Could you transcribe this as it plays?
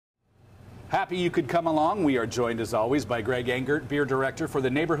Happy you could come along. We are joined as always by Greg Engert, beer director for the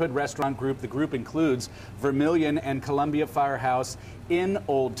Neighborhood Restaurant Group. The group includes Vermilion and Columbia Firehouse in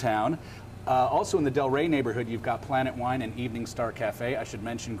Old Town. Also in the Del Rey neighborhood, you've got Planet Wine and Evening Star Cafe. I should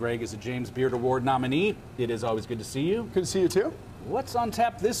mention Greg is a James Beard Award nominee. It is always good to see you. Good to see you too. What's on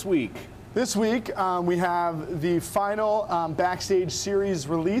tap this week? This week we have the final Backstage Series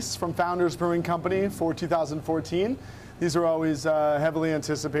release from Founders Brewing Company for 2014. These are always heavily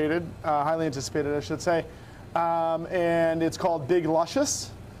anticipated, highly anticipated I should say. And it's called Big Lushious,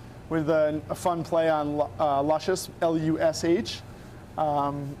 with a fun play on Luscious, L-U-S-H.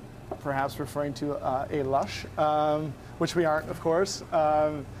 Perhaps referring to a lush, which we aren't, of course.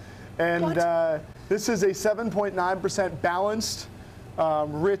 This is a 7.9% balanced,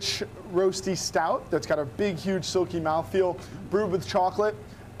 rich, roasty stout that's got a big, huge, silky mouthfeel, brewed with chocolate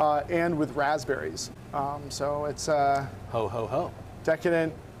and with raspberries. So it's a ho, ho, ho.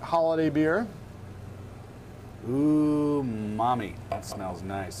 Decadent holiday beer. Ooh, mommy, that smells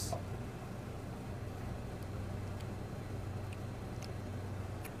nice.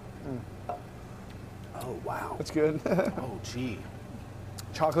 Oh, wow. That's good. Oh, gee.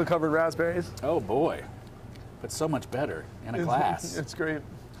 Chocolate-covered raspberries. Oh, boy. But so much better in a glass. It's great.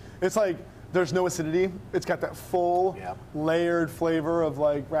 It's like there's no acidity. It's got that full, layered flavor of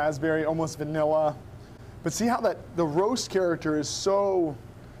like raspberry, almost vanilla. But see how the roast character is so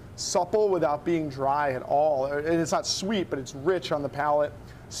supple without being dry at all. And it's not sweet, but it's rich on the palate,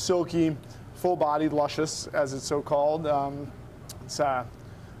 silky, full-bodied, luscious, as it's so called. It's a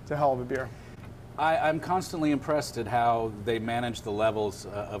hell of a beer. I'm constantly impressed at how they manage the levels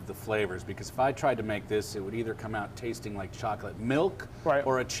of the flavors, because if I tried to make this, it would either come out tasting like chocolate milk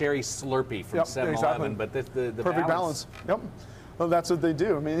or a cherry Slurpee from 7-Eleven. But the perfect balance. Yep. Well, that's what they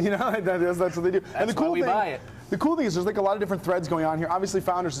do. I mean, you know, that's what they do. That's and the cool why we buy it. The cool thing is there's like a lot of different threads going on here. Obviously,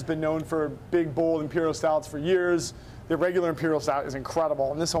 Founders has been known for big, bold imperial stouts for years. The regular imperial stout is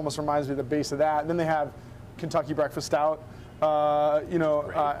incredible, and this almost reminds me of the base of that. And then they have Kentucky Breakfast Stout.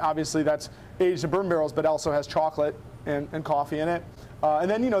 Obviously that's aged in bourbon barrels, but also has chocolate and coffee in it. And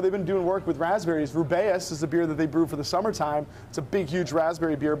then, you know, they've been doing work with raspberries. Rubaeus is a beer that they brew for the summertime. It's a big, huge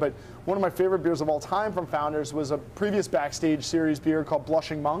raspberry beer, but one of my favorite beers of all time from Founders was a previous Backstage Series beer called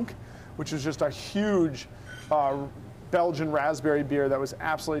Blushing Monk, which was just a huge Belgian raspberry beer that was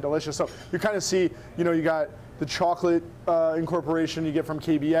absolutely delicious. So you kind of see, you know, you got the chocolate incorporation you get from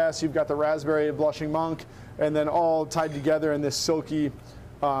KBS, you've got the raspberry Blushing Monk, and then all tied together in this silky,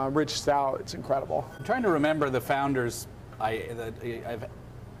 rich stout. It's incredible. I'm trying to remember the Founders. I've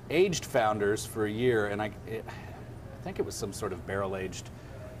aged Founders for a year, and I think it was some sort of barrel-aged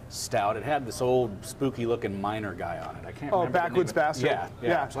stout. It had this old spooky-looking miner guy on it. I can't remember. Oh, Backwoods Bastard.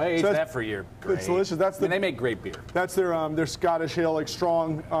 Yeah. So I aged that for a year. Great. It's delicious. They make great beer. That's their Scottish ale, like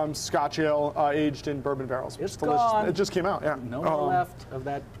strong Scotch ale aged in bourbon barrels. It's delicious. Gone. It just came out. Yeah. No more left of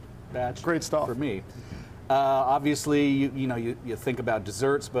that batch. Great stuff for me. Obviously, you think about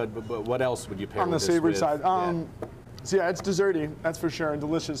desserts, but what else would you pair on the savory side? So yeah, it's desserty, that's for sure, and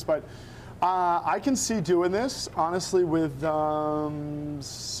delicious. But I can see doing this honestly with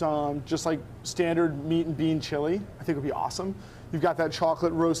some just like standard meat and bean chili. I think it would be awesome. You've got that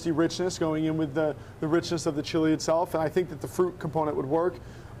chocolate roasty richness going in with the richness of the chili itself, and I think that the fruit component would work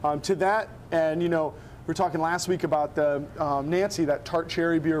to that. And you know, we were talking last week about the Nancy, that tart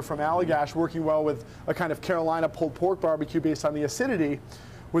cherry beer from Allagash, working well with a kind of Carolina pulled pork barbecue based on the acidity.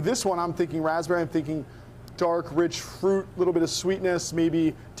 With this one, I'm thinking raspberry, I'm thinking dark, rich fruit, a little bit of sweetness,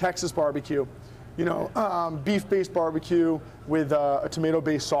 maybe Texas barbecue. You know, beef-based barbecue with a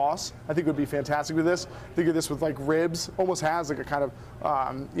tomato-based sauce. I think would be fantastic with this. Think of this with like ribs. Almost has like a kind of,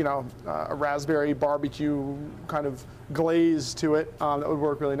 a raspberry barbecue kind of glaze to it that would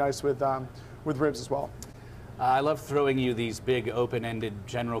work really nice with ribs as well. I love throwing you these big open-ended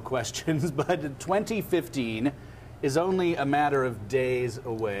general questions, but 2015 is only a matter of days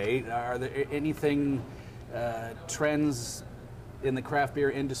away. Are there anything, trends in the craft beer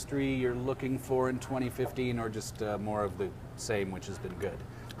industry you're looking for in 2015, or just more of the same, which has been good?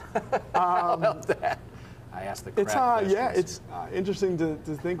 How about that? I asked the craft questions. Yeah, it's interesting to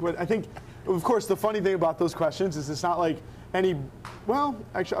think what, I think, of course, the funny thing about those questions is it's not like any, well,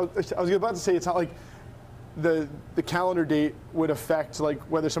 actually, I was about to say it's not like the calendar date would affect like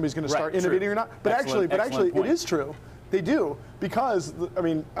whether somebody's going to start innovating or not. But actually, it is true. They do, because I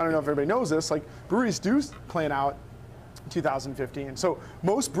mean, I don't know if everybody knows this. Like breweries do plan out 2015. So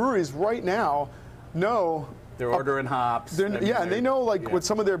most breweries right now know they're ordering hops. And they know like what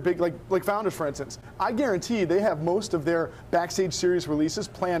some of their big like Founders, for instance. I guarantee they have most of their Backstage Series releases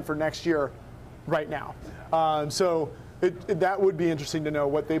planned for next year, right now. So that would be interesting to know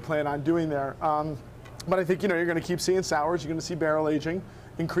what they plan on doing there. But I think, you're going to keep seeing sours. You're going to see barrel aging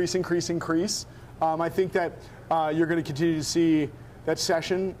increase. I think that you're going to continue to see that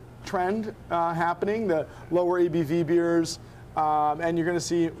session trend happening, the lower ABV beers, and you're going to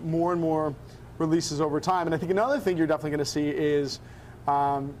see more and more releases over time. And I think another thing you're definitely going to see is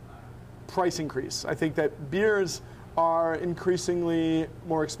price increase. I think that beers are increasingly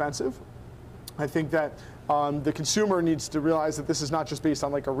more expensive. I think that the consumer needs to realize that this is not just based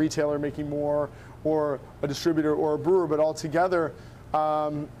on like a retailer making more or a distributor or a brewer, but altogether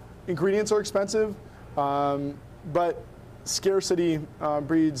ingredients are expensive, but scarcity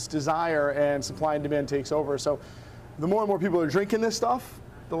breeds desire and supply and demand takes over. So the more and more people are drinking this stuff,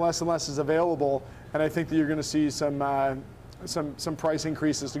 the less and less is available, and I think that you're going to see some price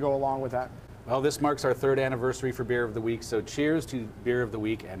increases to go along with that. Well, this marks our 3rd anniversary for Beer of the Week, so cheers to Beer of the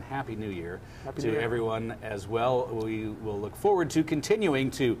Week and Happy New Year to everyone as well. We will look forward to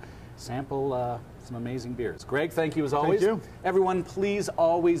continuing to sample some amazing beers. Greg, thank you as always. Thank you. Everyone, please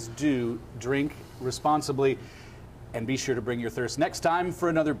always do drink responsibly, and be sure to bring your thirst next time for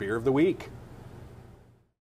another Beer of the Week.